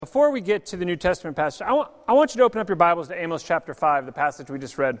before we get to the New Testament passage, I want you to open up your Bibles to Amos chapter 5, the passage we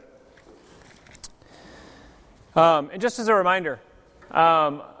just read. And just as a reminder,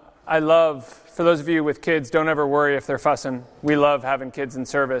 I love, for those of you with kids, don't ever worry if they're fussing. We love having kids in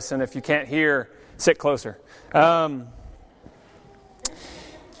service, and if you can't hear, sit closer. In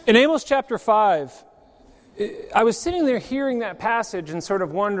Amos chapter 5, I was sitting there hearing that passage and sort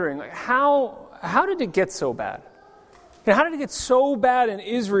of wondering, like, how did it get so bad? How did it get so bad in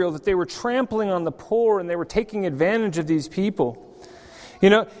Israel that they were trampling on the poor and they were taking advantage of these people? You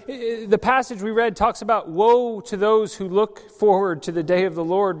know, the passage we read talks about woe to those who look forward to the day of the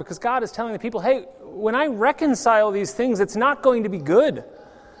Lord, because God is telling the people, hey, when I reconcile these things, it's not going to be good.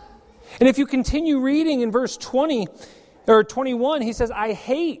 And if you continue reading in verse 20 or 21, he says,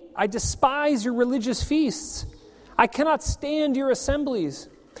 I despise your religious feasts. I cannot stand your assemblies.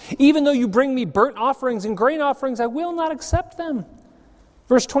 Even though you bring me burnt offerings and grain offerings, I will not accept them.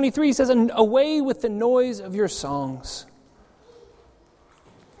 Verse 23 he says, and away with the noise of your songs.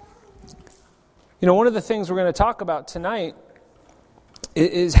 You know, one of the things we're going to talk about tonight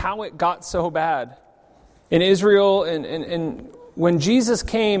is how it got so bad in Israel, and when Jesus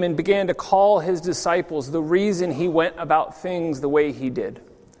came and began to call his disciples, the reason he went about things the way he did.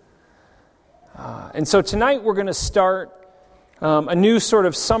 And so tonight we're going to start a new sort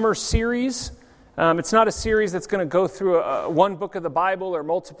of summer series. It's not a series that's going to go through one book of the Bible or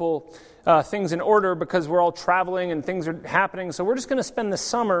multiple things in order, because we're all traveling and things are happening. So we're just going to spend the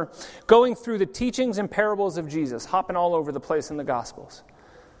summer going through the teachings and parables of Jesus, hopping all over the place in the Gospels.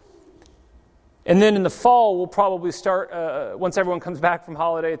 And then in the fall, we'll probably start, once everyone comes back from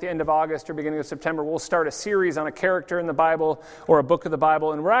holiday at the end of August or beginning of September, we'll start a series on a character in the Bible or a book of the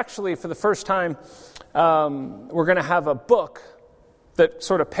Bible. And we're actually, for the first time, we're going to have a book that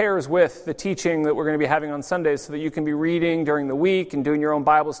sort of pairs with the teaching that we're going to be having on Sundays, so that you can be reading during the week and doing your own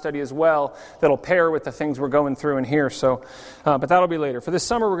Bible study as well. That'll pair with the things we're going through in here. So, but that'll be later. For this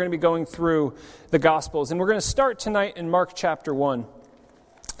summer, we're going to be going through the Gospels. And we're going to start tonight in Mark chapter 1.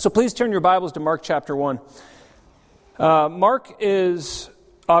 So please turn your Bibles to Mark chapter 1. Mark is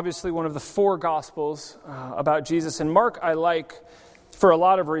obviously one of the four Gospels about Jesus. And Mark I like for a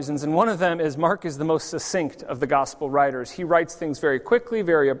lot of reasons, and one of them is Mark is the most succinct of the gospel writers. He writes things very quickly,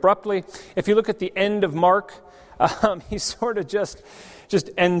 very abruptly. If you look at the end of Mark, he sort of just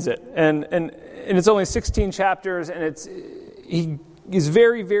ends it, and it's only 16 chapters, and he's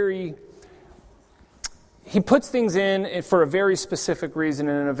very, very. He puts things in for a very specific reason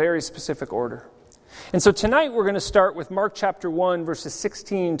and in a very specific order. And so tonight we're going to start with Mark chapter 1, verses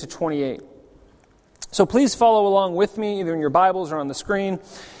 16 to 28. So please follow along with me, either in your Bibles or on the screen.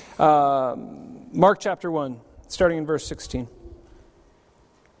 Mark chapter 1, starting in verse 16.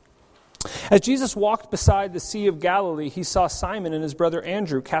 As Jesus walked beside the Sea of Galilee, he saw Simon and his brother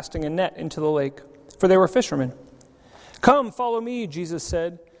Andrew casting a net into the lake, for they were fishermen. "Come, follow me," Jesus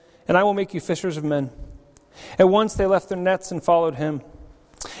said, "and I will make you fishers of men." At once they left their nets and followed him.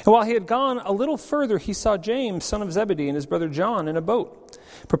 And while he had gone a little further, he saw James, son of Zebedee, and his brother John in a boat,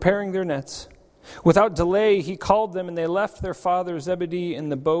 preparing their nets. Without delay, he called them, and they left their father Zebedee in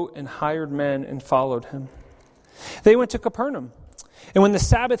the boat and hired men and followed him. They went to Capernaum. And when the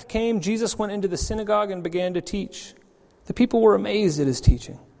Sabbath came, Jesus went into the synagogue and began to teach. The people were amazed at his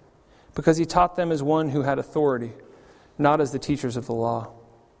teaching, because he taught them as one who had authority, not as the teachers of the law.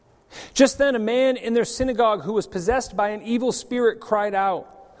 Just then a man in their synagogue who was possessed by an evil spirit cried out,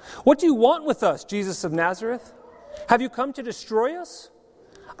 "What do you want with us, Jesus of Nazareth? Have you come to destroy us?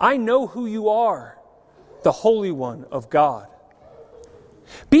 I know who you are, the Holy One of God."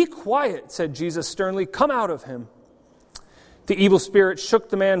 "Be quiet," said Jesus sternly. "Come out of him." The evil spirit shook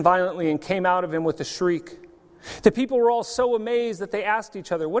the man violently and came out of him with a shriek. The people were all so amazed that they asked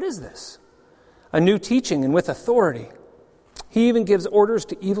each other, "What is this? A new teaching and with authority. He even gives orders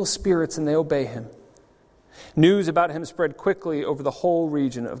to evil spirits and they obey him." News about him spread quickly over the whole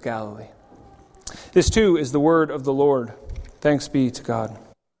region of Galilee. This too is the word of the Lord. Thanks be to God.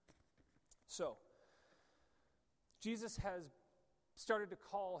 So, Jesus has started to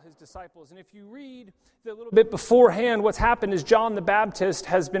call his disciples. And if you read a little bit beforehand, what's happened is John the Baptist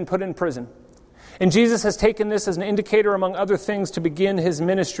has been put in prison. And Jesus has taken this as an indicator, among other things, to begin his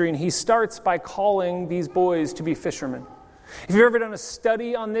ministry. And he starts by calling these boys to be fishermen. If you've ever done a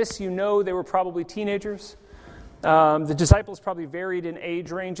study on this, you know they were probably teenagers. The disciples probably varied in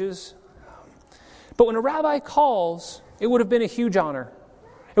age ranges. But when a rabbi calls, it would have been a huge honor.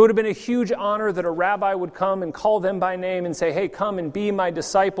 It would have been a huge honor that a rabbi would come and call them by name and say, "Hey, come and be my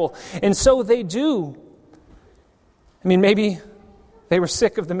disciple." And so they do. I mean, maybe They were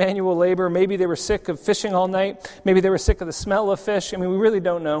sick of the manual labor. Maybe they were sick of fishing all night. Maybe they were sick of the smell of fish. I mean, we really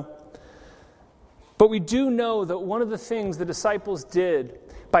don't know. But we do know that one of the things the disciples did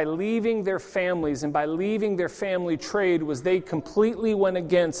by leaving their families and by leaving their family trade was they completely went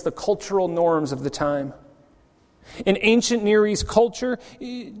against the cultural norms of the time. In ancient Near East culture,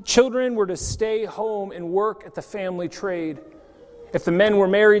 children were to stay home and work at the family trade. If the men were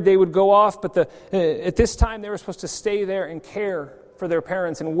married, they would go off, but at this time they were supposed to stay there and care for their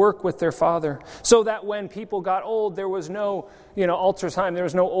parents and work with their father. So that when people got old, there was no, altar time. There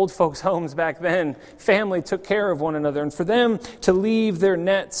was no old folks' homes back then. Family took care of one another. And for them to leave their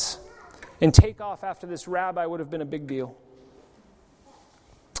nets and take off after this rabbi would have been a big deal.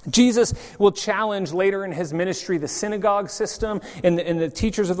 Jesus will challenge later in his ministry the synagogue system and the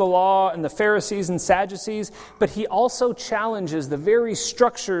teachers of the law and the Pharisees and Sadducees, but he also challenges the very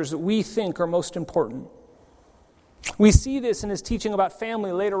structures that we think are most important. We see this in his teaching about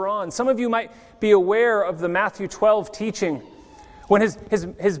family later on. Some of you might be aware of the Matthew 12 teaching when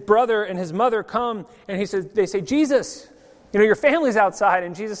his brother and his mother come and they say, Jesus, your family's outside.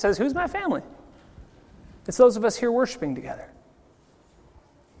 And Jesus says, who's my family? It's those of us here worshiping together.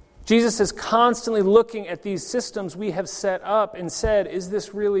 Jesus is constantly looking at these systems we have set up and said, is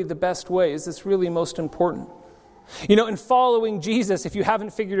this really the best way? Is this really most important? And following Jesus, if you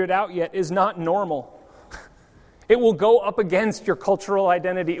haven't figured it out yet, is not normal. It will go up against your cultural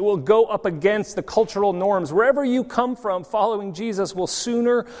identity. It will go up against the cultural norms. Wherever you come from, following Jesus will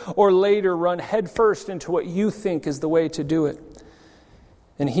sooner or later run headfirst into what you think is the way to do it.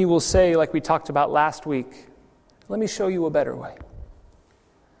 And he will say, like we talked about last week, let me show you a better way.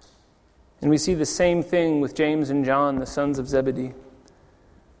 And we see the same thing with James and John, the sons of Zebedee.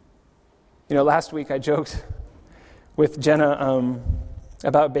 Last week I joked with Jenna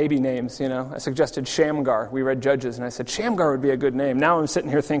about baby names. I suggested Shamgar. We read Judges, and I said, Shamgar would be a good name. Now I'm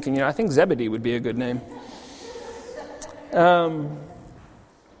sitting here thinking, I think Zebedee would be a good name. But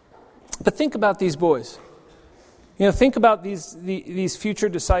think about these boys. Think about these future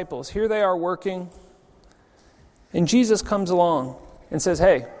disciples. Here they are working, and Jesus comes along and says,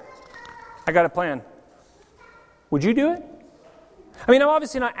 hey, I got a plan. Would you do it? I'm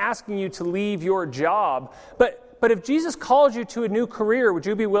obviously not asking you to leave your job, but if Jesus called you to a new career, would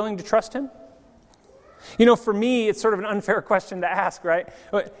you be willing to trust him? For me, it's sort of an unfair question to ask, right?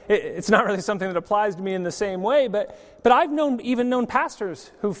 It's not really something that applies to me in the same way, but I've known pastors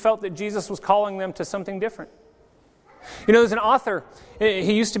who felt that Jesus was calling them to something different. There's an author.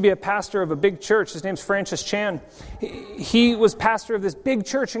 He used to be a pastor of a big church. His name's Francis Chan. He was pastor of this big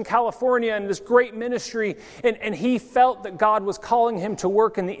church in California and this great ministry, and he felt that God was calling him to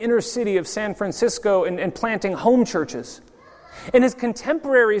work in the inner city of San Francisco and planting home churches. And his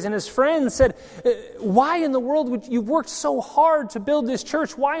contemporaries and his friends said, why in the world would you worked so hard to build this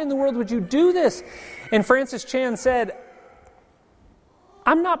church? Why in the world would you do this? And Francis Chan said,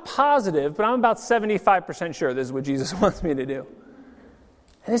 I'm not positive, but I'm about 75% sure this is what Jesus wants me to do.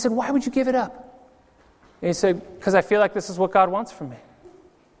 And they said, why would you give it up? And he said, because I feel like this is what God wants from me.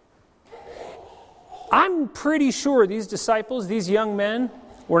 I'm pretty sure these disciples, these young men,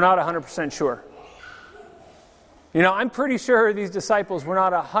 were not 100% sure. I'm pretty sure these disciples were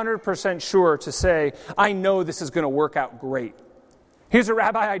not 100% sure to say, I know this is going to work out great. Here's a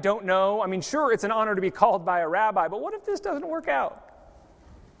rabbi I don't know. Sure, it's an honor to be called by a rabbi, but what if this doesn't work out?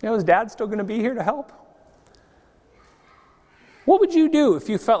 Is Dad still going to be here to help? What would you do if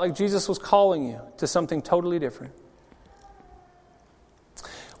you felt like Jesus was calling you to something totally different?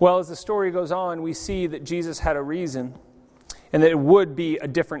 Well, as the story goes on, we see that Jesus had a reason, and that it would be a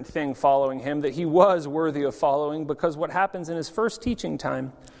different thing following him, that he was worthy of following, because what happens in his first teaching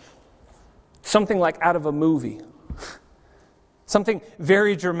time, something like out of a movie, something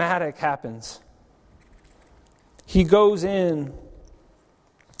very dramatic happens. He goes in,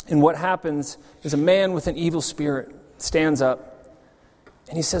 and what happens is a man with an evil spirit stands up,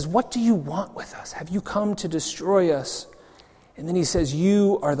 and he says, what do you want with us? Have you come to destroy us? And then he says,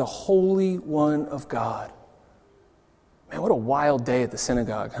 you are the Holy One of God. Man, what a wild day at the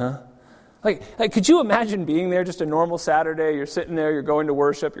synagogue, huh? Like, could you imagine being there just a normal Saturday? You're sitting there, you're going to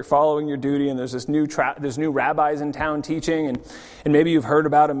worship, you're following your duty, and there's there's new rabbis in town teaching, and maybe you've heard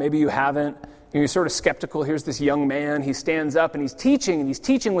about them, maybe you haven't. You're sort of skeptical. Here's this young man. He stands up and he's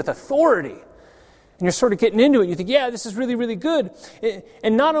teaching with authority. And you're sort of getting into it. You think, yeah, this is really, really good.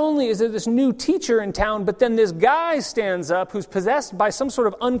 And not only is there this new teacher in town, but then this guy stands up who's possessed by some sort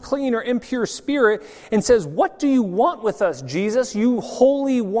of unclean or impure spirit and says, what do you want with us, Jesus, you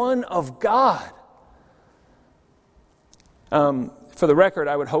Holy One of God? For the record,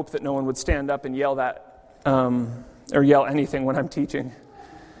 I would hope that no one would stand up and yell that or yell anything when I'm teaching.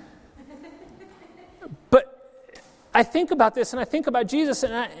 But I think about this, and I think about Jesus,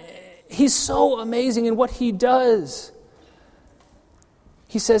 and He's so amazing in what He does.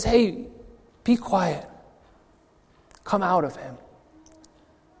 He says, hey, be quiet. Come out of him.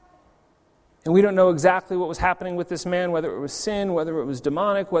 And we don't know exactly what was happening with this man, whether it was sin, whether it was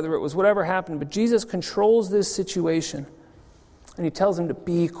demonic, whether it was whatever happened. But Jesus controls this situation. And He tells him to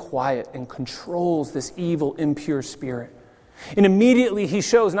be quiet and controls this evil, impure spirit. And immediately He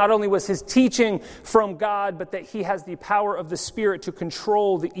shows not only was His teaching from God, but that He has the power of the Spirit to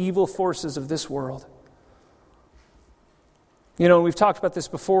control the evil forces of this world. You know, and we've talked about this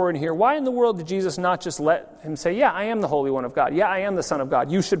before in here. Why in the world did Jesus not just let him say, yeah, I am the Holy One of God. Yeah, I am the Son of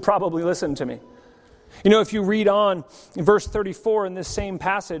God. You should probably listen to me. You know, if you read on in verse 34 in this same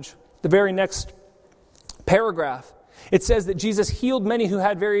passage, the very next paragraph, it says that Jesus healed many who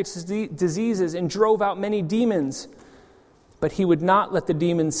had various diseases and drove out many demons. But He would not let the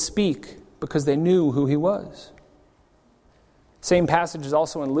demons speak because they knew who He was. Same passage is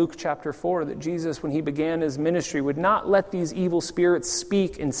also in Luke chapter 4, that Jesus, when He began His ministry, would not let these evil spirits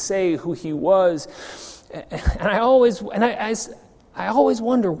speak and say who He was. And I always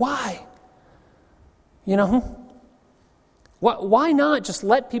wonder, why? You know? Why not just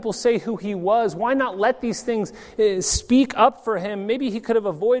let people say who He was? Why not let these things speak up for Him? Maybe He could have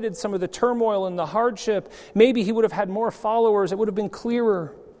avoided some of the turmoil and the hardship. Maybe He would have had more followers. It would have been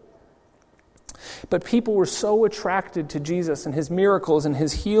clearer. But people were so attracted to Jesus and His miracles and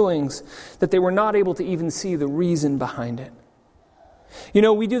His healings that they were not able to even see the reason behind it. You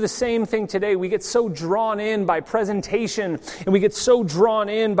know, we do the same thing today. We get so drawn in by presentation, and we get so drawn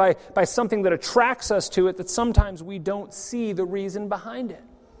in by something that attracts us to it that sometimes we don't see the reason behind it.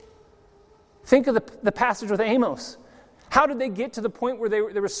 Think of the passage with Amos. How did they get to the point where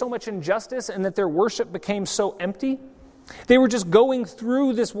there was so much injustice and that their worship became so empty? They were just going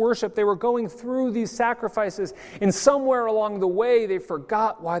through this worship. They were going through these sacrifices, and somewhere along the way they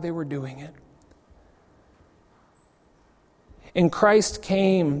forgot why they were doing it. And Christ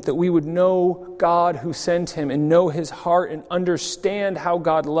came that we would know God who sent Him and know His heart and understand how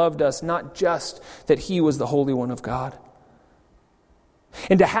God loved us, not just that He was the Holy One of God.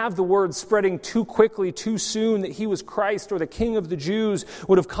 And to have the word spreading too quickly, too soon, that He was Christ or the King of the Jews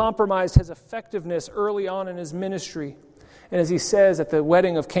would have compromised His effectiveness early on in His ministry. And as He says at the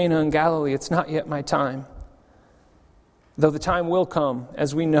wedding of Cana in Galilee, it's not yet my time. Though the time will come,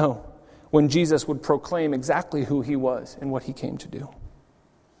 as we know, when Jesus would proclaim exactly who He was and what He came to do.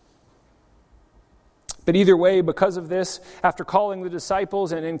 But either way, because of this, after calling the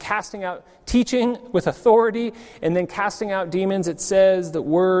disciples and casting out, teaching with authority, and then casting out demons, it says that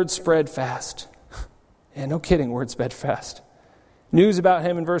word spread fast. And no kidding, word spread fast. News about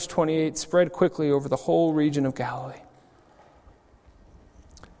Him in verse 28 spread quickly over the whole region of Galilee.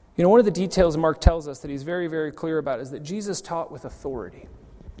 You know, one of the details Mark tells us that he's very, very clear about is that Jesus taught with authority.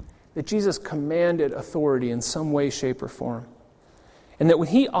 That Jesus commanded authority in some way, shape, or form. And that when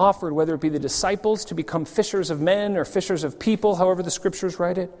He offered, whether it be the disciples to become fishers of men or fishers of people, however the Scriptures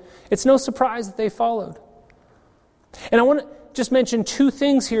write it, it's no surprise that they followed. And I want to just mention two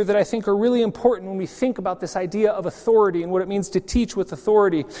things here that I think are really important when we think about this idea of authority and what it means to teach with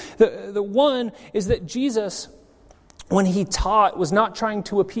authority. The one is that Jesus, when He taught, was not trying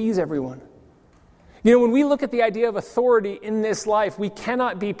to appease everyone. You know, when we look at the idea of authority in this life, we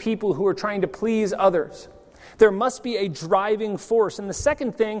cannot be people who are trying to please others. There must be a driving force. And the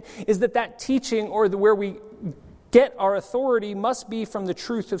second thing is that teaching, or where we get our authority, must be from the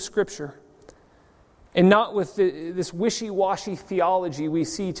truth of Scripture. And not with this wishy-washy theology we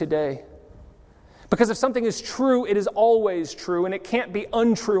see today. Because if something is true, it is always true, and it can't be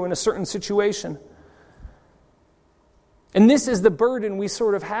untrue in a certain situation. And this is the burden we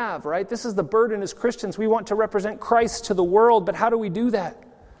sort of have, right? This is the burden as Christians. We want to represent Christ to the world, but how do we do that?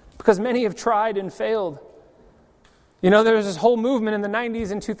 Because many have tried and failed. You know, there was this whole movement in the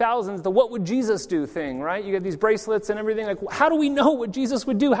 90s and 2000s, the what would Jesus do thing, right? You get these bracelets and everything. Like, how do we know what Jesus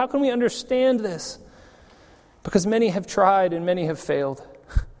would do? How can we understand this? Because many have tried and many have failed.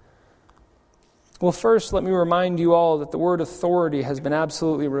 Well, first, let me remind you all that the word authority has been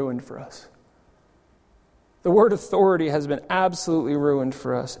absolutely ruined for us. The word authority has been absolutely ruined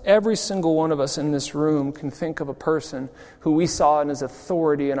for us. Every single one of us in this room can think of a person who we saw as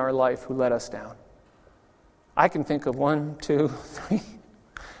authority in our life who let us down. I can think of 1, 2, 3.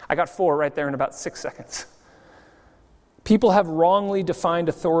 I got 4 right there in about 6 seconds. People have wrongly defined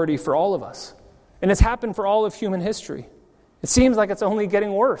authority for all of us. And it's happened for all of human history. It seems like it's only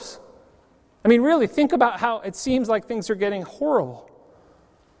getting worse. I mean, really, think about how it seems like things are getting horrible.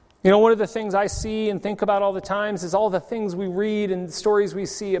 One of the things I see and think about all the times is all the things we read and stories we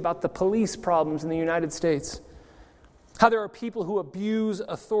see about the police problems in the United States. How there are people who abuse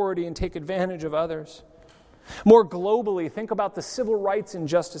authority and take advantage of others. More globally, think about the civil rights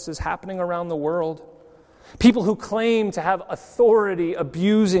injustices happening around the world. People who claim to have authority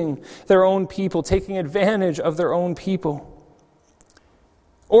abusing their own people, taking advantage of their own people.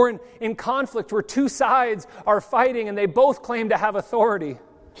 Or in conflict where two sides are fighting and they both claim to have authority.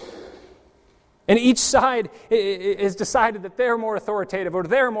 And each side is decided that they're more authoritative or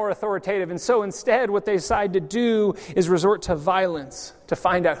they're more authoritative. And so instead what they decide to do is resort to violence to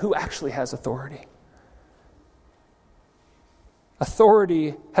find out who actually has authority.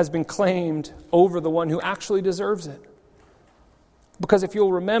 Authority has been claimed over the one who actually deserves it. Because if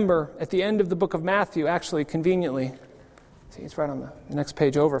you'll remember, at the end of the book of Matthew, actually conveniently, see, it's right on the next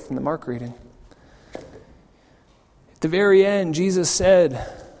page over from the Mark reading. At the very end, Jesus said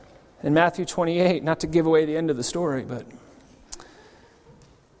in Matthew 28, not to give away the end of the story, but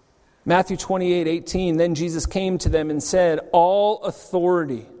Matthew 28:18, then Jesus came to them and said, all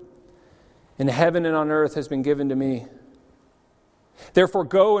authority in heaven and on earth has been given to me. Therefore,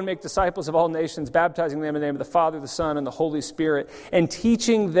 go and make disciples of all nations, baptizing them in the name of the Father, the Son, and the Holy Spirit, and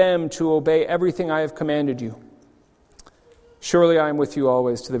teaching them to obey everything I have commanded you. Surely I am with you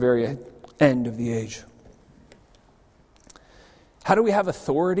always to the very end of the age. How do we have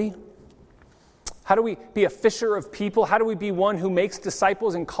authority? How do we be a fisher of people? How do we be one who makes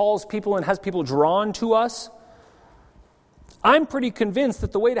disciples and calls people and has people drawn to us? I'm pretty convinced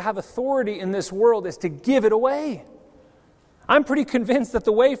that the way to have authority in this world is to give it away. I'm pretty convinced that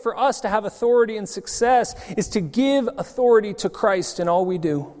the way for us to have authority and success is to give authority to Christ in all we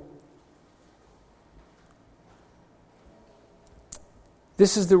do.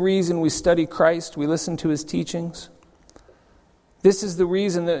 This is the reason we study Christ, we listen to his teachings. This is the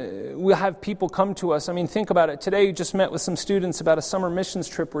reason that we'll have people come to us. I mean, think about it. Today, you just met with some students about a summer missions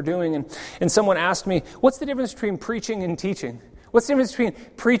trip we're doing, and someone asked me, what's the difference between preaching and teaching? What's the difference between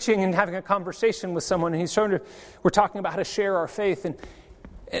preaching and having a conversation with someone? And we're talking about how to share our faith.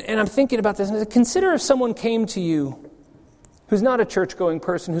 And I'm thinking about this. And consider if someone came to you who's not a church-going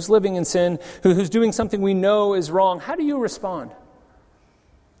person, who's living in sin, who's doing something we know is wrong. How do you respond?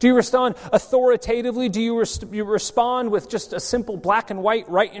 Do you respond authoritatively? Do you respond with just a simple black and white,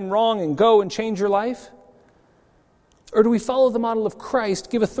 right and wrong, and go and change your life? Or do we follow the model of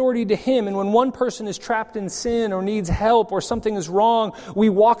Christ, give authority to him, and when one person is trapped in sin or needs help or something is wrong, we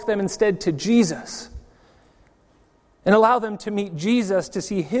walk them instead to Jesus and allow them to meet Jesus to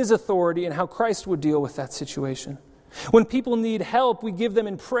see his authority and how Christ would deal with that situation. When people need help, we give them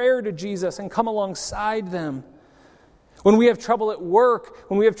in prayer to Jesus and come alongside them. When we have trouble at work,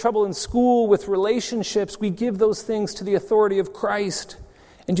 when we have trouble in school with relationships, we give those things to the authority of Christ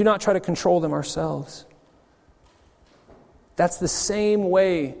and do not try to control them ourselves. That's the same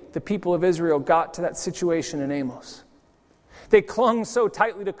way the people of Israel got to that situation in Amos. They clung so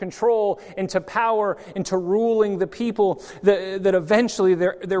tightly to control and to power and to ruling the people that eventually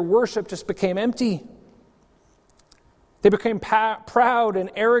their worship just became empty. They became proud and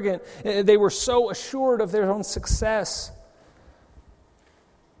arrogant. They were so assured of their own success.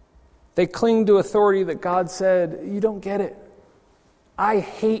 They cling to authority that God said, you don't get it. I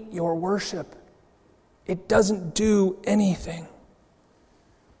hate your worship. It doesn't do anything.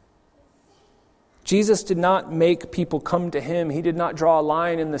 Jesus did not make people come to him. He did not draw a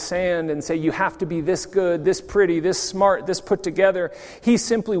line in the sand and say, you have to be this good, this pretty, this smart, this put together. He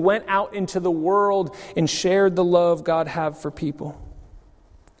simply went out into the world and shared the love God had for people.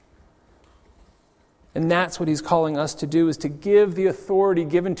 And that's what he's calling us to do, is to give the authority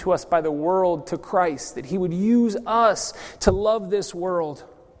given to us by the world to Christ, that he would use us to love this world.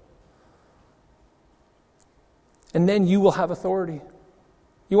 And then you will have authority.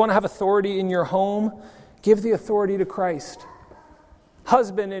 You want to have authority in your home? Give the authority to Christ.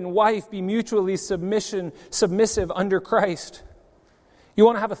 Husband and wife, be mutually submissive under Christ. You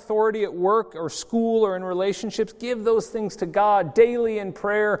want to have authority at work or school or in relationships? Give those things to God daily in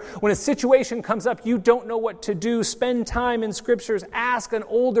prayer. When a situation comes up, you don't know what to do. Spend time in Scriptures. Ask an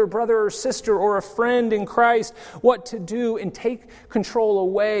older brother or sister or a friend in Christ what to do, and take control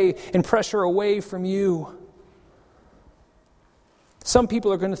away and pressure away from you. Some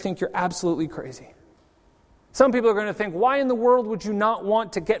people are going to think you're absolutely crazy. Some people are going to think, why in the world would you not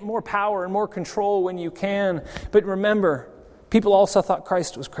want to get more power and more control when you can? But remember, people also thought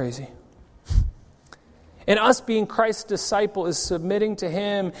Christ was crazy. And us being Christ's disciple is submitting to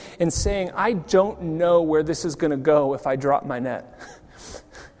him and saying, I don't know where this is going to go if I drop my net.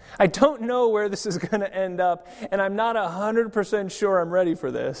 I don't know where this is going to end up, and I'm not 100% sure I'm ready for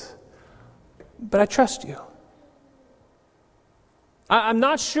this. But I trust you. I'm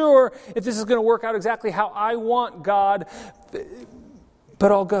not sure if this is going to work out exactly how I want, God,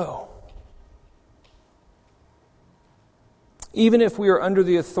 but I'll go. Even if we are under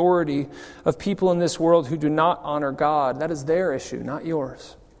the authority of people in this world who do not honor God, that is their issue, not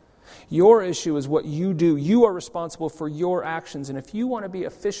yours. Your issue is what you do. You are responsible for your actions. And if you want to be a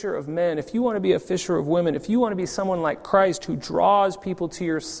fisher of men, if you want to be a fisher of women, if you want to be someone like Christ who draws people to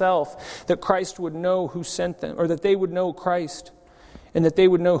yourself, that Christ would know who sent them, or that they would know Christ, and that they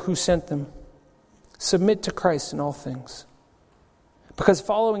would know who sent them, submit to Christ in all things. Because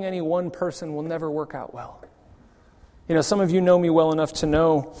following any one person will never work out well. You know, some of you know me well enough to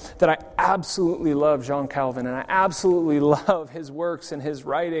know that I absolutely love Jean Calvin, and I absolutely love his works and his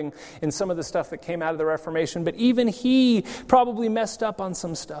writing and some of the stuff that came out of the Reformation, but even he probably messed up on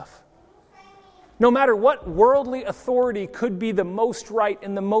some stuff. No matter what worldly authority could be the most right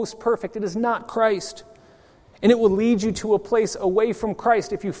and the most perfect, it is not Christ. And it will lead you to a place away from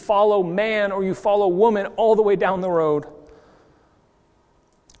Christ if you follow man or you follow woman all the way down the road.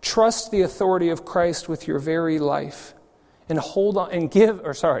 Trust the authority of Christ with your very life. And hold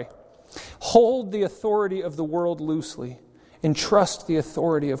the authority of the world loosely and trust the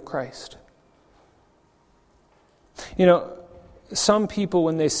authority of Christ. You know, some people,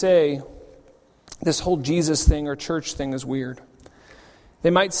 when they say this whole Jesus thing or church thing is weird,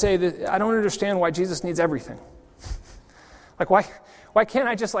 they might say that I don't understand why Jesus needs everything. Like, why can't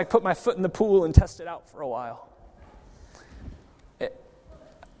I just put my foot in the pool and test it out for a while?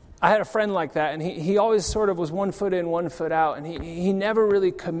 I had a friend like that, and he always sort of was 1 foot in, 1 foot out, and he never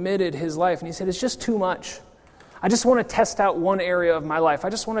really committed his life. And he said, it's just too much. I just want to test out one area of my life.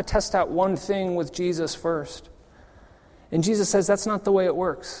 I just want to test out one thing with Jesus first. And Jesus says that's not the way it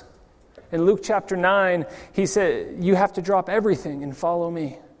works. In Luke chapter 9, he said, you have to drop everything and follow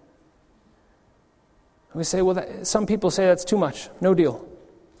me. And we say, well, some people say that's too much. No deal.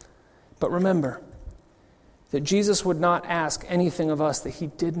 But remember that Jesus would not ask anything of us that he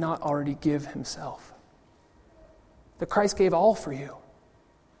did not already give himself. That Christ gave all for you.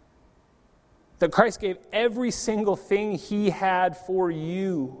 That Christ gave every single thing he had for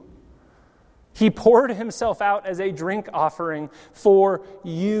you. He poured himself out as a drink offering for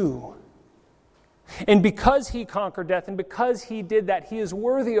you. And because he conquered death and because he did that, he is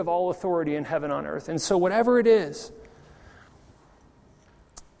worthy of all authority in heaven on earth. And so whatever it is,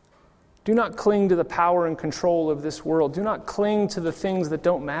 do not cling to the power and control of this world. Do not cling to the things that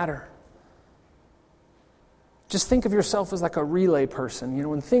don't matter. Just think of yourself as like a relay person. You know,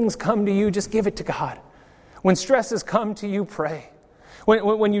 when things come to you, just give it to God. When stresses come to you, pray.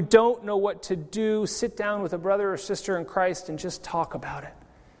 When you don't know what to do, sit down with a brother or sister in Christ and just talk about it.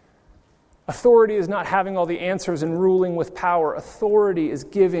 Authority is not having all the answers and ruling with power. Authority is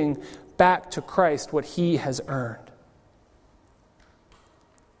giving back to Christ what he has earned.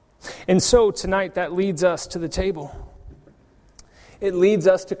 And so tonight that leads us to the table. It leads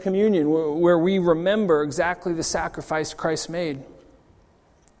us to communion where we remember exactly the sacrifice Christ made.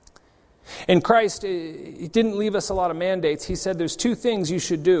 And Christ, he didn't leave us a lot of mandates. He said there's 2 things you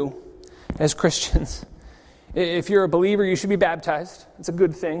should do as Christians. If you're a believer, you should be baptized. It's a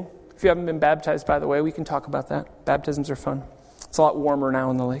good thing. If you haven't been baptized, by the way, we can talk about that. Baptisms are fun. It's a lot warmer now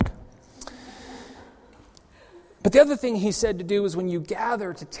in the lake. But the other thing he said to do is when you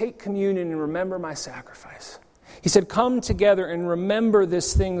gather to take communion and remember my sacrifice. He said, come together and remember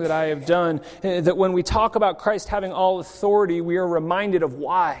this thing that I have done. That when we talk about Christ having all authority, we are reminded of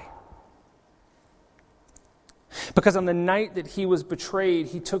why. Because on the night that he was betrayed,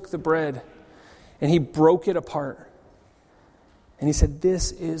 he took the bread and he broke it apart. And he said,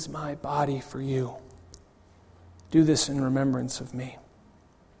 this is my body for you. Do this in remembrance of me.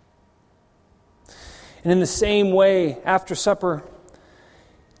 And in the same way, after supper,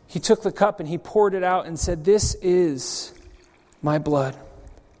 he took the cup and he poured it out and said, this is my blood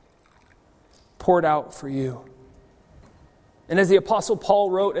poured out for you. And as the Apostle Paul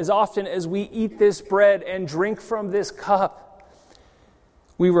wrote, as often as we eat this bread and drink from this cup,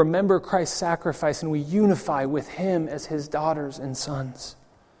 we remember Christ's sacrifice and we unify with him as his daughters and sons,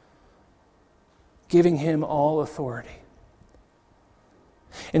 giving him all authority.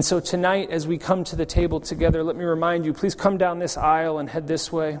 And so tonight, as we come to the table together, let me remind you, please come down this aisle and head this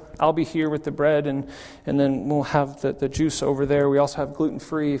way. I'll be here with the bread, and then we'll have the juice over there. We also have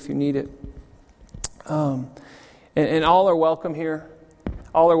gluten-free if you need it. And all are welcome here.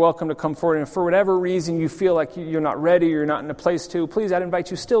 All are welcome to come forward. And if for whatever reason you feel like you're not ready, you're not in a place to, please, I'd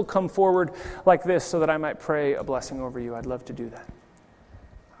invite you still come forward like this so that I might pray a blessing over you. I'd love to do that.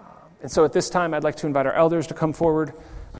 And so at this time, I'd like to invite our elders to come forward